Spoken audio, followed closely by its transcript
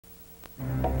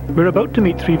We're about to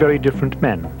meet three very different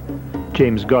men.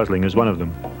 James Gosling is one of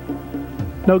them.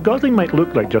 Now, Gosling might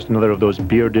look like just another of those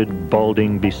bearded,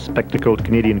 balding, bespectacled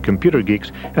Canadian computer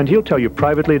geeks, and he'll tell you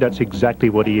privately that's exactly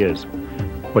what he is.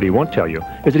 What he won't tell you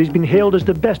is that he's been hailed as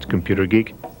the best computer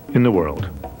geek in the world.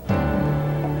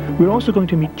 We're also going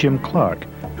to meet Jim Clark,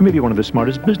 who may be one of the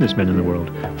smartest businessmen in the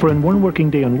world, for in one working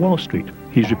day on Wall Street,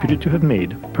 he's reputed to have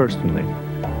made, personally,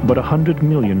 about $100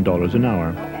 million an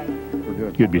hour.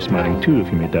 You'd be smiling too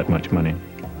if you made that much money.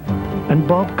 And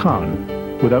Bob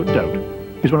Kahn, without doubt,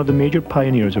 is one of the major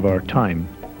pioneers of our time,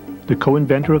 the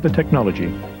co-inventor of the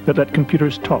technology that let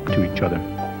computers talk to each other,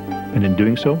 and in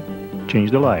doing so,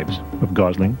 changed the lives of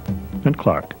Gosling and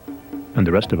Clark and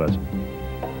the rest of us.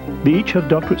 They each have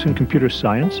doctorates in computer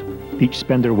science, each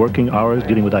spend their working hours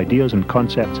dealing with ideas and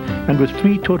concepts, and with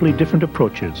three totally different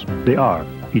approaches, they are,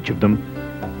 each of them,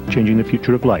 changing the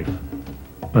future of life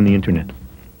on the internet.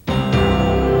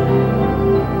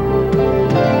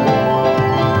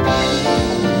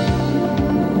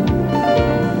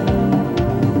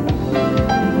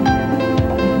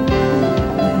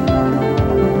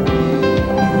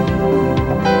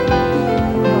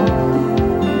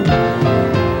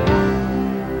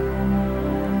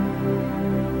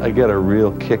 I get a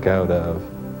real kick out of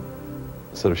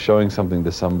sort of showing something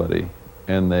to somebody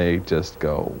and they just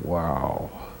go, wow.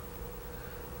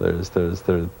 There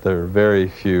are very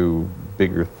few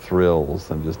bigger thrills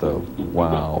than just a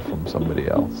wow from somebody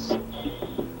else.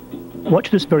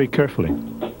 Watch this very carefully,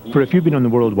 for if you've been on the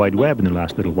World Wide Web in the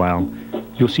last little while,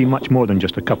 you'll see much more than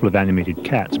just a couple of animated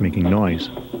cats making noise.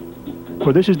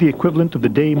 For this is the equivalent of the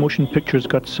day motion pictures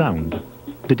got sound,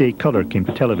 the day color came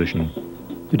to television,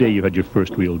 the day you had your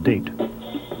first real date.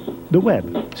 The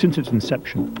web, since its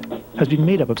inception, has been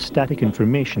made up of static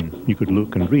information you could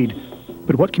look and read,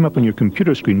 but what came up on your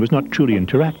computer screen was not truly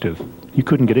interactive. You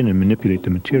couldn't get in and manipulate the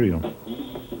material.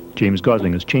 James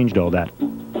Gosling has changed all that.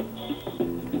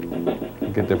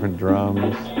 You get different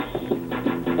drums.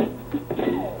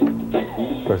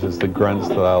 Of course, it's the grunts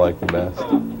that I like the best.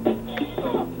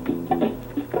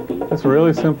 It's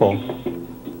really simple.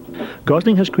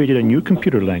 Gosling has created a new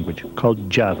computer language called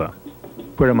Java,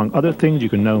 where among other things you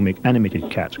can now make animated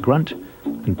cats grunt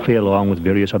and play along with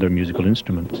various other musical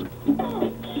instruments.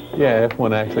 Yeah, if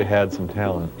one actually had some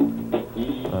talent,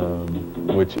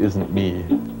 which isn't me.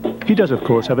 He does, of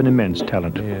course, have an immense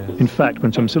talent. Yes. In fact,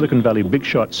 when some Silicon Valley big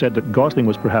shot said that Gosling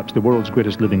was perhaps the world's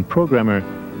greatest living programmer,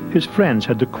 his friends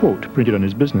had the quote printed on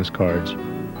his business cards.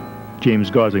 James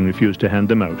Gosling refused to hand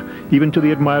them out, even to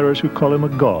the admirers who call him a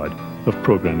god of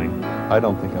programming. I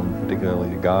don't think I'm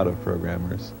particularly a god of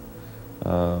programmers.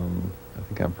 I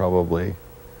think I'm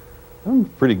a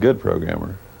pretty good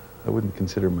programmer. I wouldn't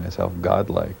consider myself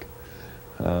godlike.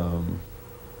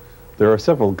 There are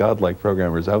several godlike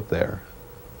programmers out there,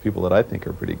 people that I think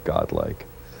are pretty godlike.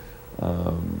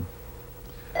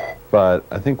 But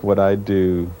I think what I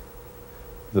do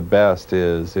the best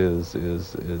is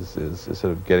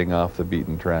sort of getting off the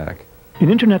beaten track. In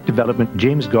internet development,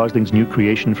 James Gosling's new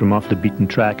creation from off the beaten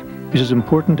track is as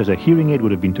important as a hearing aid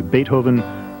would have been to Beethoven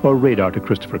or radar to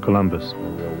Christopher Columbus.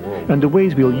 And the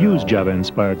ways we'll use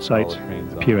Java-inspired sites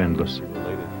appear endless.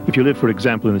 If you live, for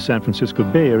example, in the San Francisco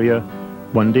Bay Area,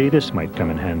 one day this might come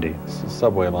in handy.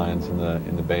 Subway lines in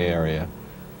the Bay Area.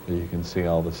 You can see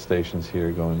all the stations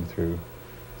here going through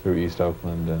East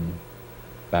Oakland and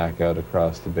back out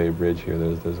across the Bay Bridge here.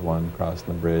 There's one crossing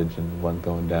the bridge and one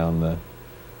going down the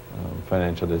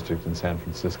financial district in San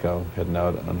Francisco, heading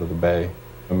out under the bay.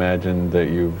 Imagine that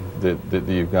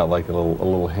you've got like a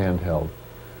little handheld,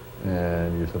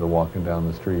 and you're sort of walking down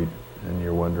the street, and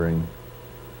you're wondering,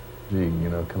 gee,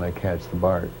 can I catch the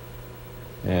BART?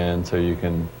 And so you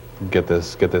can get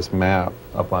this map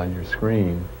up on your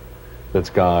screen that's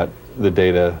got the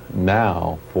data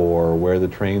now for where the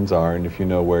trains are, and if you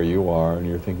know where you are and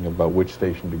you're thinking about which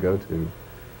station to go to.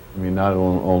 I mean, not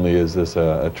only is this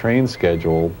a train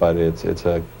schedule, but it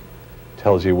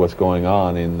tells you what's going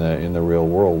on in the real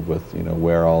world with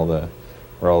where all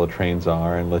the trains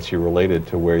are, and lets you relate it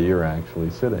to where you're actually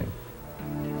sitting.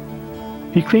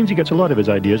 He claims he gets a lot of his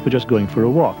ideas by just going for a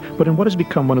walk, but in what has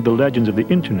become one of the legends of the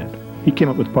internet, he came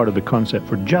up with part of the concept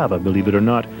for Java, believe it or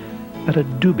not, at a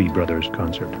Doobie Brothers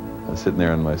concert. I was sitting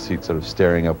there in my seat, sort of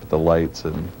staring up at the lights,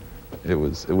 and it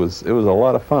was a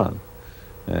lot of fun.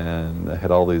 And I had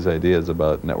all these ideas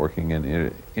about networking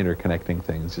and interconnecting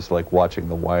things, just like watching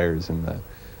the wires in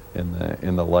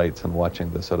the lights and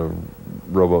watching the sort of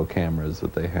robo cameras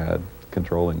that they had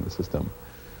controlling the system.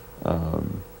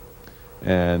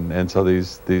 And so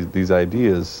these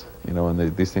ideas,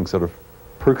 and these things sort of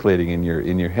percolating in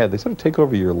your head, they sort of take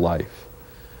over your life.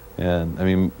 And I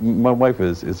mean, my wife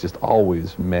is just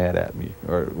always mad at me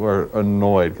or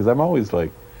annoyed because I'm always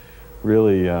like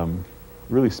really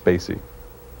really spacey.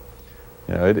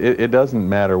 You know, it doesn't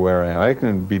matter where I am. I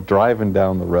can be driving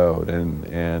down the road and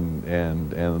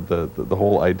the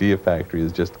whole idea factory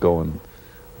is just going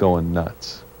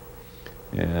nuts.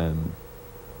 And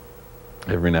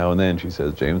every now and then she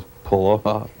says, "James, pull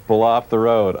off the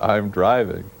road. I'm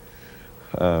driving,"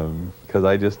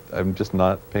 because I'm just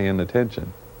not paying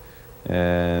attention.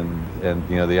 And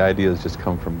you know, the ideas just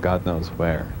come from God knows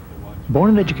where.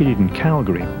 Born and educated in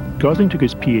Calgary, Gosling took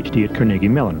his PhD at Carnegie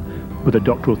Mellon with a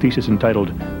doctoral thesis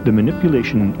entitled The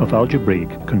Manipulation of Algebraic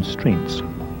Constraints.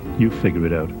 You figure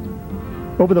it out.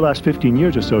 Over the last 15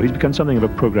 years or so, he's become something of a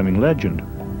programming legend.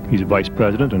 He's vice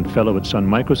president and fellow at Sun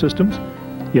Microsystems,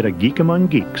 yet a geek among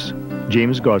geeks.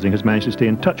 James Gosling has managed to stay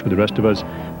in touch with the rest of us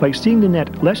by seeing the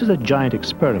net less as a giant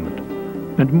experiment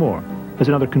and more as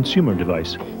another consumer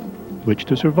device, which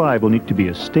to survive will need to be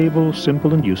as stable,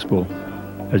 simple, and useful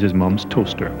as his mom's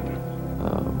toaster.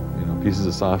 You know, pieces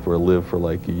of software live for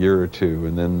like a year or two,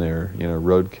 and then they're, you know,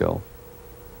 roadkill.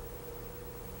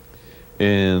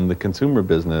 In the consumer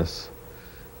business,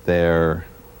 they're,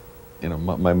 you know,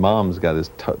 my mom's got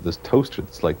this toaster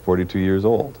that's like 42 years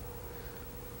old.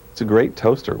 It's a great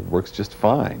toaster, works just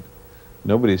fine.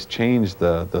 Nobody's changed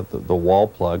the wall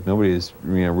plug. Nobody's,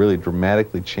 you know, really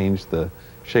dramatically changed the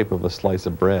shape of a slice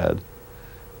of bread.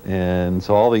 And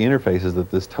so all the interfaces that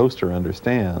this toaster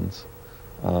understands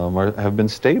have been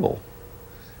stable.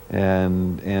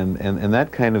 And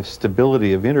that kind of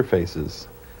stability of interfaces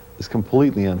is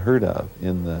completely unheard of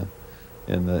in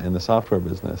the software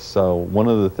business. So one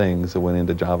of the things that went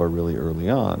into Java really early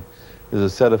on is a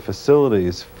set of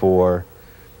facilities for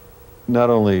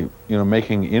not only, you know,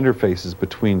 making interfaces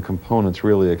between components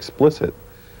really explicit,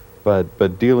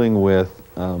 but dealing with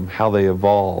how they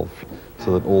evolve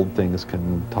so that old things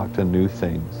can talk to new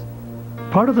things.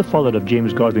 Part of the fallout of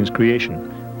James Gosling's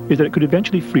creation is that it could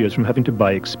eventually free us from having to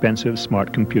buy expensive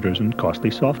smart computers and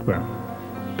costly software.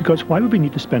 Because why would we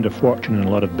need to spend a fortune and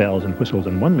a lot of bells and whistles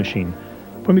on one machine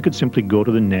when we could simply go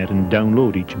to the net and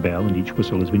download each bell and each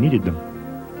whistle as we needed them?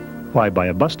 Why buy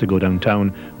a bus to go downtown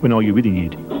when all you really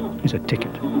need is a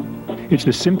ticket? It's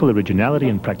the simple originality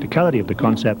and practicality of the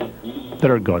concept that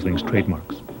are Gosling's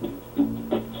trademarks.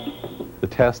 The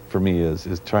test for me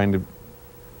is trying to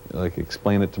like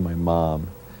explain it to my mom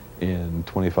in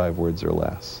 25 words or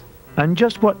less. And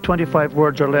just what 25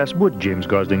 words or less would James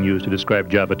Gosling use to describe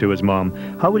Java to his mom?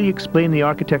 How would he explain the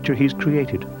architecture he's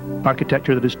created?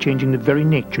 Architecture that is changing the very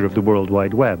nature of the World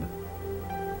Wide Web.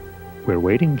 We're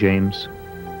waiting, James.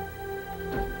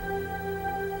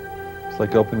 It's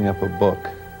like opening up a book,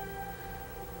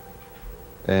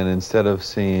 and instead of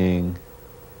seeing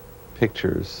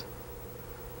pictures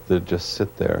that just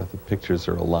sit there, the pictures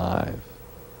are alive.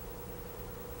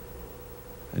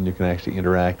 And you can actually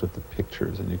interact with the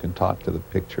pictures, and you can talk to the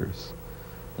pictures.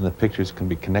 And the pictures can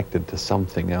be connected to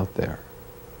something out there.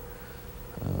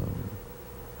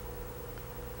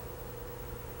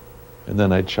 And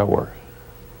then I'd show her.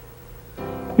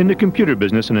 In the computer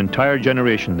business, an entire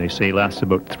generation, they say, lasts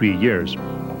about 3 years.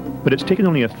 But it's taken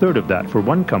only a third of that for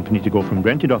one company to go from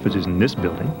rented offices in this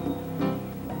building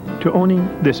to owning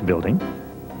this building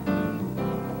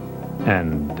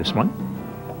and this one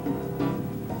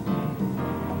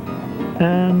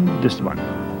and this one,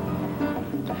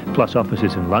 plus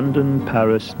offices in London,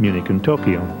 Paris, Munich, and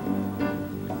Tokyo.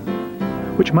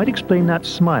 Which might explain that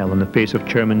smile on the face of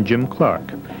Chairman Jim Clark,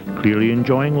 clearly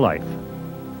enjoying life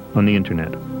on the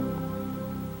internet.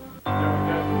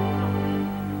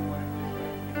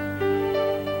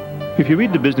 If you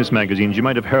read the business magazines, you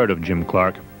might have heard of Jim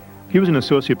Clark. He was an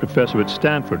associate professor at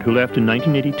Stanford who left in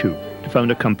 1982 to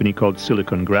found a company called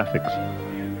Silicon Graphics.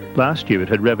 Last year it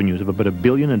had revenues of about $1.5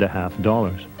 billion.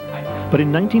 But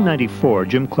in 1994,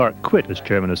 Jim Clark quit as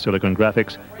chairman of Silicon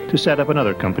Graphics to set up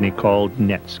another company called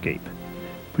Netscape,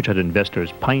 which had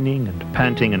investors pining and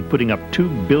panting and putting up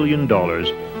 $2 billion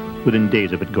within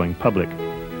days of it going public.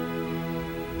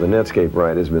 The Netscape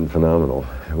ride has been phenomenal.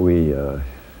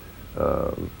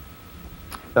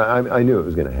 I knew it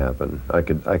was going to happen. I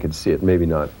could see it. Maybe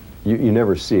not. You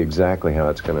never see exactly how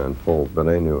it's going to unfold, but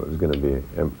I knew it was going to be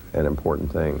an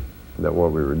important thing, that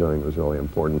what we were doing was really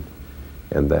important,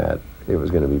 and that it was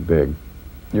going to be big.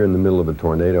 You're in the middle of a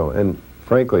tornado, and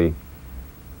frankly,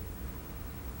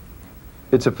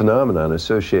 it's a phenomenon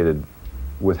associated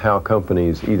with how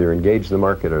companies either engage the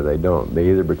market or they don't.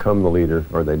 They either become the leader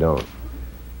or they don't.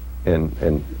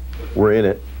 And we're in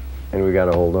it, and we got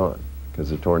to hold on,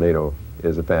 because the tornado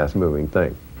is a fast-moving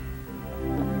thing.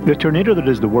 The tornado that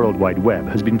is the World Wide Web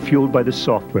has been fueled by the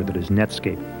software that is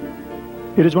Netscape.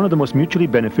 It is one of the most mutually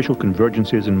beneficial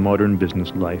convergences in modern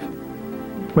business life.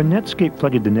 When Netscape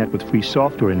flooded the net with free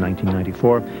software in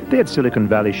 1994, they had Silicon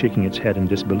Valley shaking its head in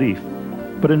disbelief.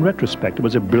 But in retrospect, it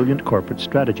was a brilliant corporate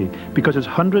strategy, because as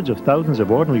hundreds of thousands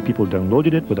of ordinary people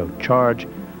downloaded it without charge,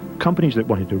 companies that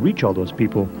wanted to reach all those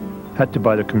people had to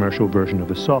buy the commercial version of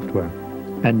the software.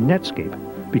 And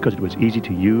Netscape, because it was easy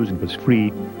to use and was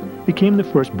free, became the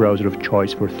first browser of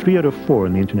choice for 3 out of 4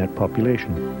 in the internet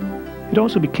population. It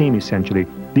also became essentially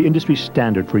the industry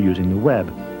standard for using the web.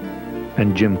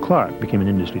 And Jim Clark became an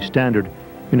industry standard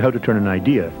in how to turn an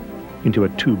idea into a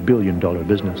 $2 billion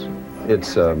business.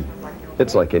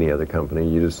 It's like any other company.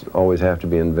 You just always have to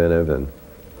be inventive and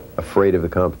afraid of the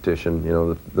competition. You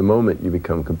know, the moment you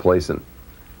become complacent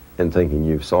and thinking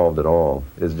you've solved it all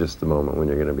is just the moment when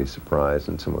you're going to be surprised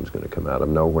and someone's going to come out of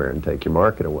nowhere and take your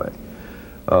market away.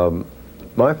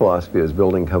 My philosophy is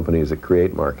building companies that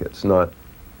create markets, not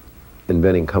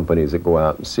inventing companies that go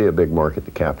out and see a big market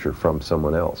to capture from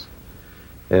someone else.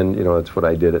 And, you know, it's what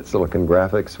I did at Silicon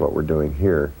Graphics, what we're doing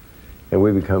here. And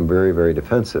we become very, very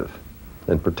defensive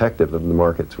and protective of the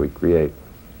markets we create.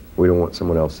 We don't want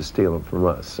someone else to steal them from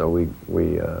us, so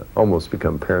we almost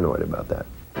become paranoid about that.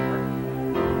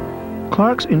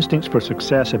 Clark's instincts for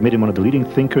success have made him one of the leading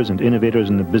thinkers and innovators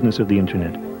in the business of the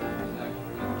internet.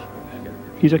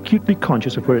 He's acutely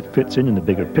conscious of where it fits in the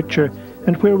bigger picture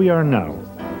and where we are now.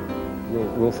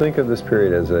 We'll think of this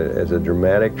period as a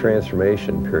dramatic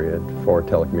transformation period for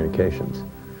telecommunications.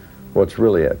 What's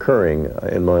really occurring,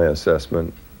 in my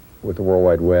assessment, with the World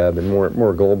Wide Web and more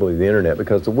globally the internet,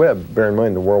 because the web, bear in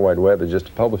mind, the World Wide Web is just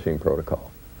a publishing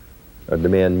protocol, a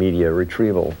demand media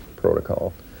retrieval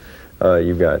protocol.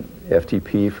 You've got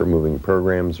FTP for moving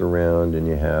programs around, and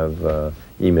you have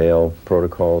email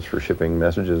protocols for shipping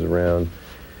messages around.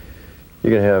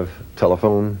 You're going to have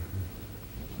telephone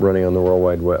running on the World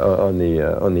Wide Web, on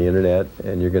the internet,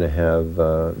 and you're going to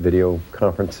have video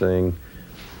conferencing.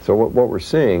 So what we're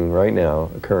seeing right now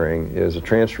occurring is a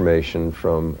transformation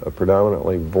from a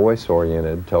predominantly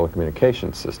voice-oriented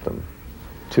telecommunications system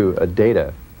to a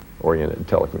data-oriented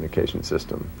telecommunication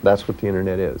system. That's what the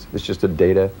internet is. It's just a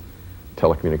data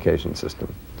telecommunication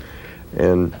system.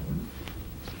 And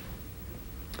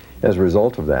as a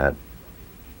result of that,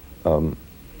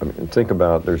 I mean, think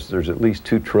about there's at least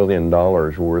 $2 trillion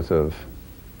worth of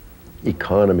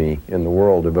economy in the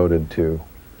world devoted to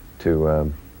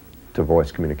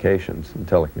voice communications and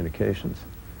telecommunications.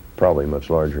 Probably much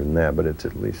larger than that, but it's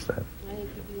at least that.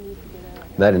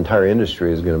 That entire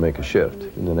industry is going to make a shift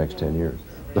in the next 10 years.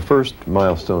 The first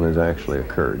milestone has actually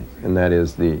occurred, and that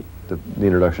is the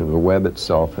introduction of the web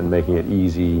itself and making it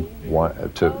easy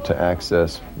to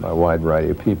access by a wide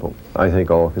variety of people. I think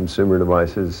all consumer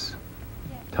devices,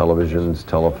 televisions,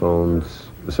 telephones,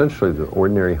 essentially the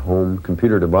ordinary home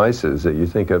computer devices that you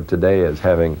think of today as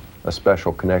having a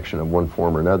special connection of one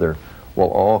form or another, will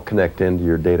all connect into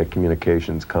your data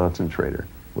communications concentrator,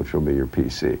 which will be your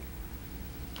PC.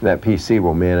 That PC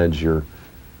will manage your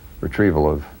retrieval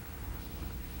of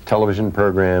television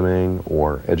programming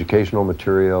or educational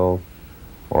material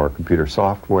or computer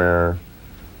software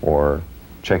or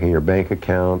checking your bank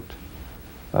account,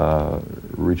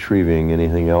 retrieving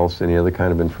anything else, any other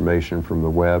kind of information from the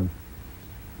web,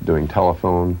 doing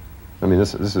telephone. I mean,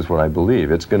 this is what I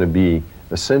believe. It's going to be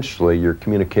essentially your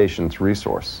communications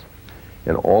resource.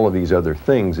 And all of these other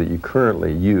things that you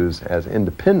currently use as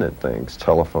independent things,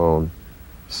 telephone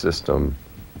system,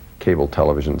 cable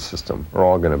television system, are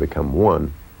all going to become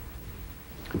one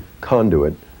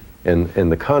conduit, and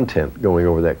the content going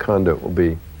over that conduit will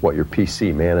be what your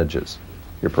PC manages,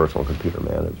 your personal computer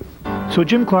manages. So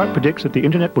Jim Clark predicts that the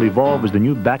internet will evolve as the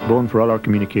new backbone for all our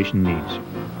communication needs.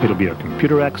 It'll be our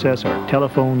computer access, our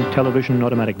telephone, television,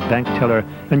 automatic bank teller,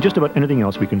 and just about anything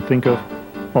else we can think of,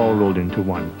 all rolled into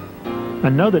one.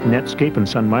 And now that Netscape and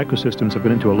Sun Microsystems have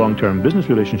been into a long-term business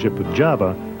relationship with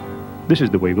Java, this is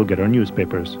the way we'll get our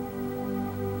newspapers.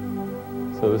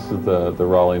 So this is the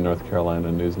Raleigh, North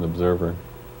Carolina News and Observer,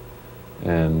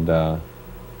 and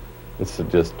it's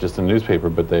just a newspaper,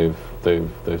 but they've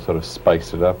sort of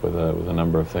spiced it up with a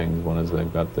number of things. One is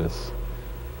they've got this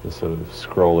sort of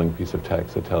scrolling piece of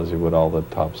text that tells you what all the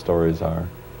top stories are.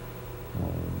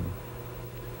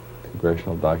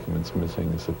 Congressional documents missing,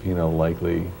 a subpoena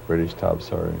likely, British top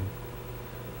story.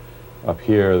 Up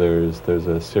here, there's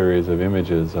a series of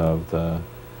images of the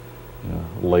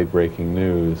late-breaking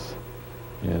news,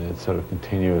 and it's sort of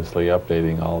continuously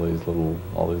updating all these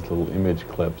little image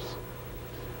clips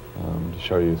to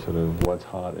show you sort of what's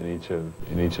hot in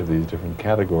each of these different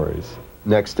categories.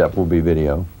 Next step will be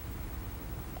video,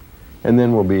 and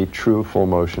then will be true full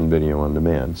motion video on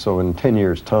demand. So in 10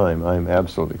 years' time, I'm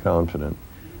absolutely confident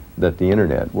that the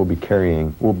internet will be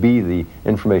carrying, will be the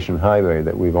information highway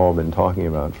that we've all been talking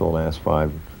about for the last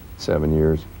 5, 7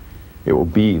 years. It will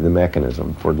be the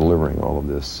mechanism for delivering all of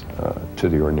this to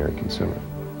the ordinary consumer.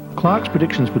 Clark's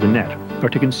predictions for the net are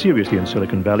taken seriously in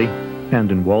Silicon Valley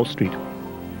and in Wall Street.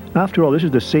 After all, this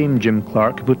is the same Jim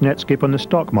Clark who put Netscape on the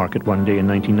stock market one day in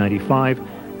 1995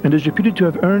 and is reputed to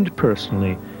have earned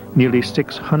personally nearly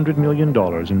 $600 million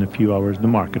in the few hours the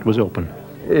market was open.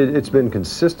 It's been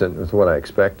consistent with what I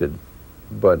expected,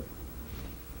 but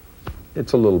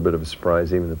it's a little bit of a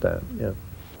surprise even at that, yeah.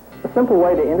 A simple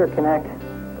way to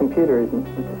interconnect computers and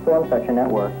to form such a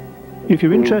network. If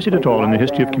you're interested at all in the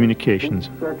history of communications,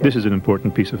 this is an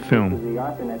important piece of film.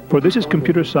 For this is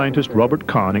computer scientist Robert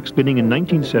Kahn explaining in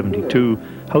 1972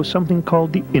 how something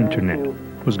called the Internet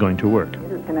was going to work.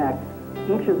 Interconnect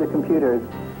each of the computers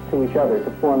to each other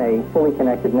to form a fully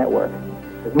connected network.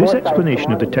 This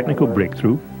explanation of the technical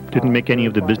breakthrough didn't make any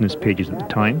of the business pages at the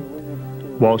time.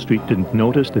 Wall Street didn't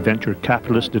notice, the venture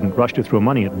capitalists didn't rush to throw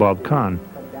money at Bob Kahn.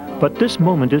 But this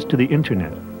moment is to the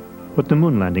Internet what the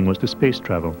moon landing was to space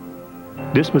travel.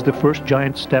 This was the first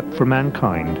giant step for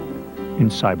mankind in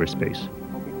cyberspace.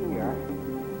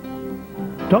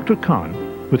 Dr.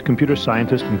 Kahn, with computer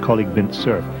scientist and colleague Vint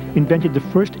Cerf, invented the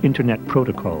first Internet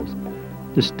protocols,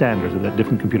 the standards that let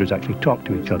different computers actually talk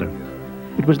to each other.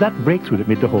 It was that breakthrough that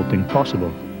made the whole thing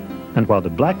possible. And while the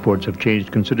blackboards have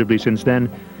changed considerably since then,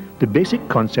 the basic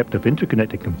concept of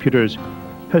interconnected computers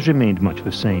has remained much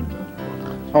the same.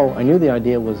 Oh, I knew the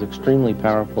idea was extremely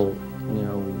powerful,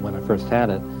 when I first had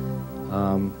it.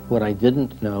 What I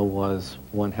didn't know was,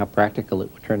 one, how practical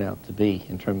it would turn out to be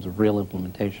in terms of real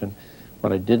implementation.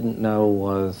 What I didn't know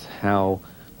was how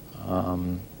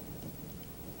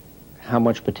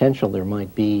much potential there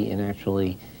might be in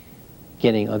actually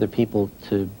getting other people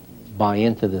to buy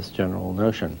into this general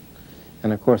notion.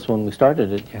 And of course, when we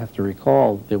started it, you have to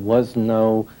recall, there was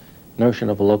no notion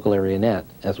of a local area net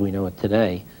as we know it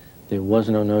today. There was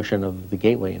no notion of the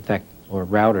gateway, in fact, or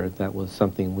router. That was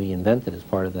something we invented as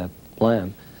part of that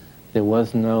plan. There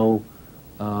was no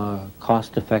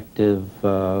cost-effective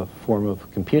form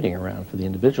of computing around for the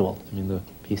individual. I mean, the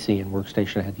PC and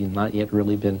workstation had not yet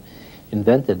really been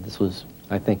invented. This was,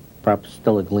 I think, perhaps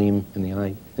still a gleam in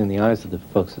the eyes of the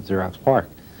folks at Xerox PARC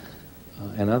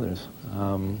and others.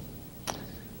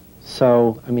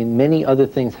 So, I mean, many other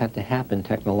things had to happen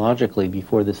technologically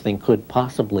before this thing could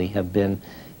possibly have been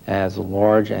as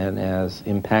large and as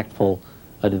impactful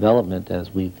a development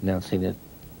as we've now seen it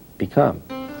become.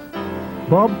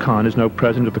 Bob Kahn is now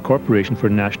president of the Corporation for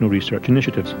National Research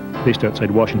Initiatives, based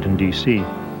outside Washington, D.C.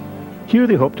 Here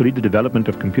they hope to lead the development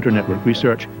of computer network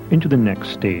research into the next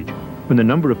stage, when the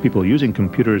number of people using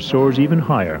computers soars even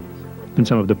higher than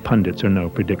some of the pundits are now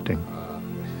predicting.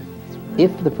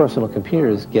 If the personal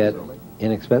computers get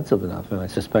inexpensive enough, and I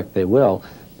suspect they will,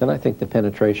 then I think the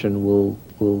penetration will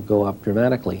go up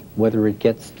dramatically. Whether it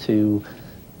gets to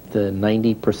the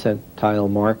 90 percentile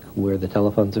mark where the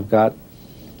telephones have got,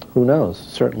 who knows?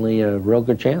 Certainly a real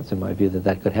good chance, in my view, that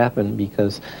that could happen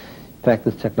because, in fact,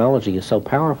 this technology is so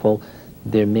powerful,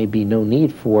 there may be no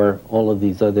need for all of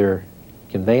these other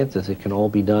conveyances. It can all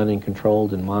be done and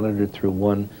controlled and monitored through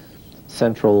one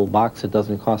central box that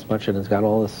doesn't cost much and has got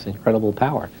all this incredible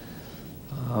power.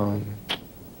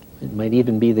 It might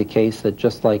even be the case that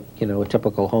just like, a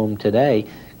typical home today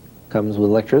comes with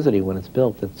electricity when it's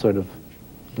built. It's sort of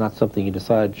not something you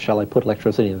decide, shall I put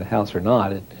electricity in the house or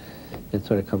not? It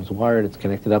sort of comes wired. It's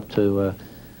connected up to, a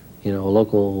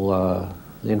local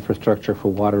infrastructure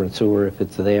for water and sewer if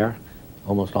it's there,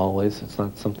 almost always. It's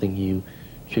not something you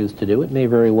choose to do. It may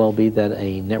very well be that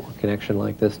a network connection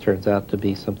like this turns out to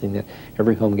be something that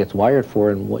every home gets wired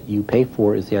for, and what you pay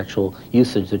for is the actual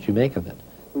usage that you make of it.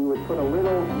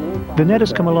 The net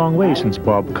has come a long way since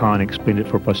Bob Kahn explained it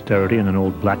for posterity on an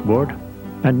old blackboard,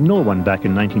 and no one back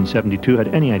in 1972 had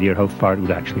any idea how far it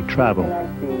would actually travel,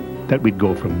 that we'd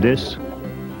go from this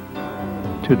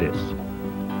to this.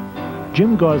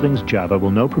 Jim Gosling's Java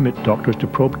will now permit doctors to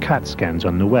probe CAT scans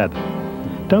on the web.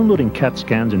 Downloading CAT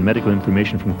scans and medical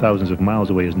information from thousands of miles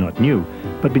away is not new,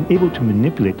 but being able to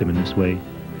manipulate them in this way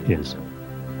is.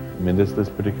 I mean, this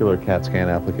particular CAT scan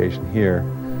application here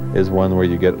is one where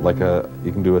you get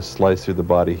you can do a slice through the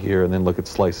body here and then look at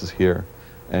slices here,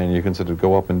 and you can sort of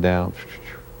go up and down.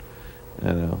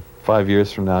 5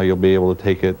 years from now you'll be able to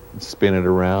take it, spin it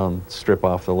around, strip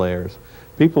off the layers.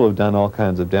 People have done all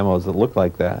kinds of demos that look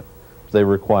like that. They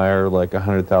require like a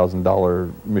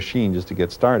 $100,000 machine just to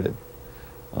get started.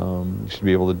 You should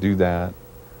be able to do that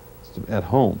at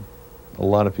home. A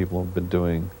lot of people have been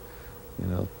doing,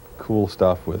 cool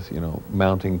stuff with,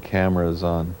 mounting cameras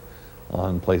on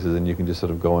places, and you can just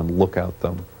sort of go and look at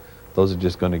them those are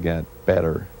just going to get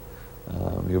better.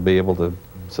 You'll be able to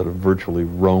sort of virtually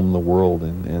roam the world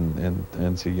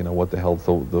and see, you know, what the hell's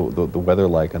the weather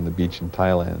like on the beach in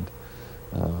Thailand.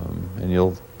 And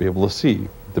you'll be able to see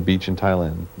the beach in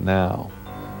Thailand now.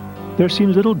 There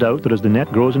seems little doubt that as the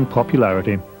net grows in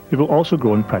popularity, it will also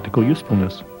grow in practical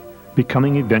usefulness,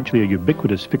 becoming eventually a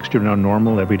ubiquitous fixture in our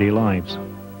normal everyday lives.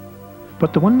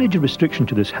 But the one major restriction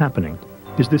to this happening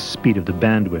is the speed of the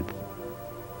bandwidth.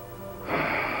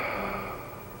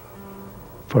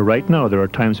 For right now, there are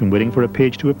times when waiting for a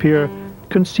page to appear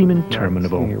can seem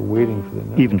interminable, You're waiting for the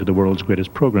network. even to the world's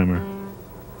greatest programmer.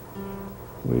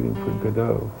 Waiting for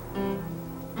Godot.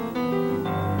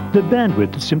 The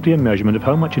bandwidth is simply a measurement of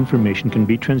how much information can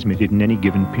be transmitted in any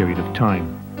given period of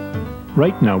time.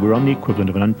 Right now, we're on the equivalent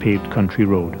of an unpaved country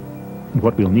road, and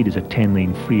what we'll need is a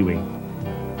 10-lane freeway.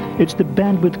 It's the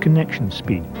bandwidth connection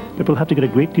speed that will have to get a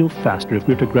great deal faster if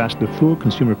we're to grasp the full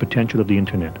consumer potential of the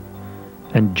Internet.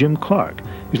 And Jim Clark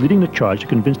is leading the charge to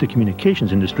convince the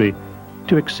communications industry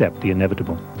to accept the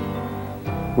inevitable.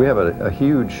 We have a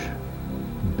huge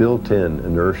built-in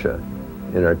inertia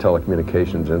in our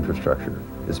telecommunications infrastructure.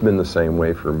 It's been the same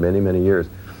way for many, many years.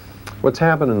 What's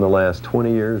happened in the last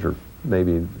 20 years, or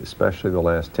maybe especially the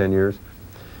last 10 years,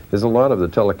 is a lot of the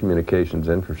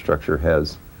telecommunications infrastructure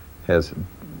has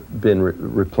been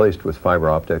replaced with fiber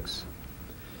optics.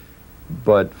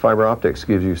 But fiber optics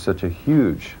gives you such a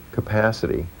huge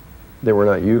capacity that we're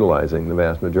not utilizing the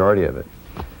vast majority of it.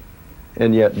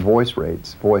 And yet voice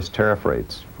tariff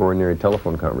rates for ordinary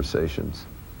telephone conversations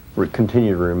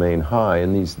continue to remain high,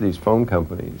 and these phone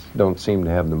companies don't seem to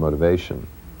have the motivation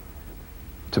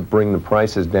to bring the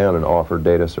prices down and offer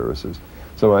data services.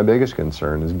 So my biggest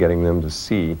concern is getting them to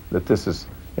see that this is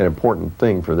an important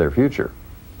thing for their future,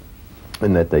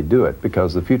 and that they do it,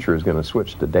 because the future is going to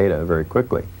switch to data very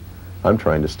quickly. I'm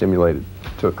trying to stimulate it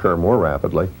to occur more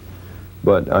rapidly,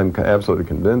 but I'm absolutely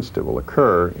convinced it will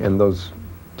occur, and those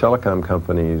telecom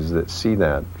companies that see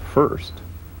that first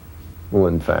will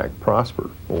in fact prosper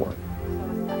more.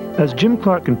 As Jim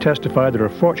Clark can testify, there are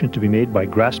fortunes to be made by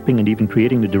grasping and even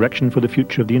creating the direction for the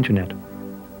future of the Internet.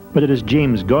 But it is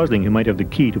James Gosling who might have the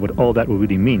key to what all that will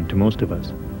really mean to most of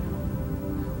us.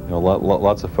 You know,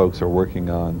 lots of folks are working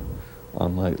on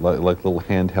like little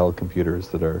handheld computers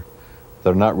that are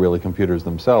not really computers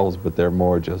themselves, but they're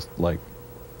more just like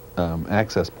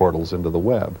access portals into the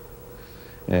web.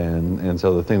 And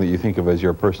so the thing that you think of as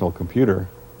your personal computer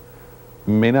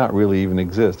may not really even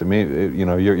exist. It may, you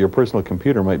know, your personal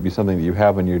computer might be something that you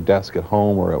have on your desk at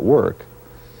home or at work,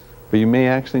 but you may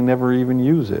actually never even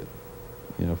use it.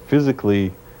 You know,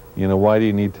 physically, you know, why do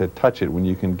you need to touch it when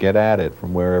you can get at it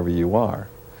from wherever you are?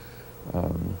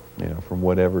 You know, from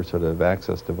whatever sort of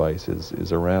access device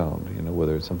is around, you know,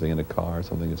 whether it's something in a car,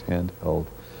 something that's handheld,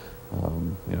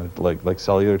 you know, like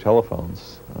cellular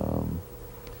telephones.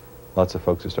 Lots of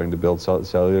folks are starting to build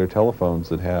cellular telephones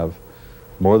that have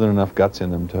more than enough guts in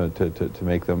them to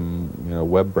make them, you know,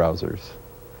 web browsers.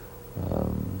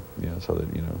 You know, so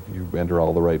that, you know, you enter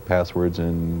all the right passwords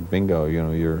and bingo, you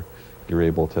know, you're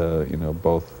able to, you know,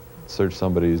 both search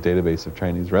somebody's database of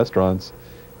Chinese restaurants,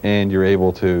 and you're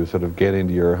able to sort of get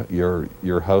into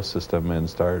your house system and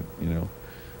start, you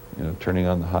know, turning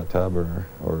on the hot tub or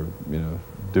you know,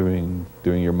 doing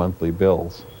your monthly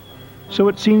bills. So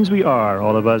it seems we are,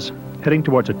 all of us, heading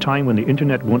towards a time when the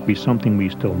Internet won't be something we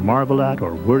still marvel at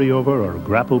or worry over or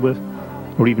grapple with,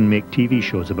 or even make TV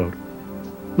shows about.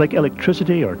 Like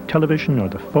electricity or television or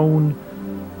the phone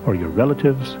or your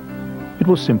relatives, it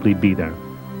will simply be there.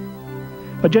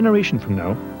 A generation from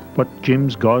now, what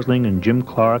James Gosling and Jim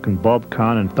Clark and Bob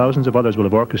Kahn and thousands of others will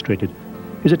have orchestrated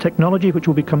is a technology which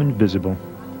will become invisible.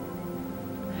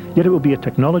 Yet it will be a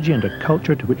technology and a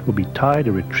culture to which will be tied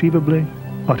irretrievably,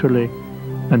 utterly,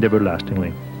 and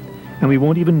everlastingly. And we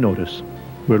won't even notice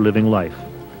we're living life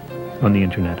on the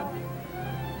Internet.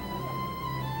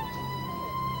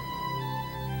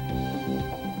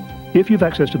 If you've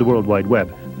access to the World Wide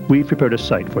Web, we've prepared a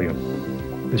site for you.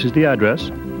 This is the address.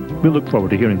 We'll look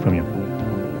forward to hearing from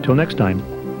you. Till next time,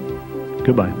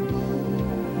 goodbye.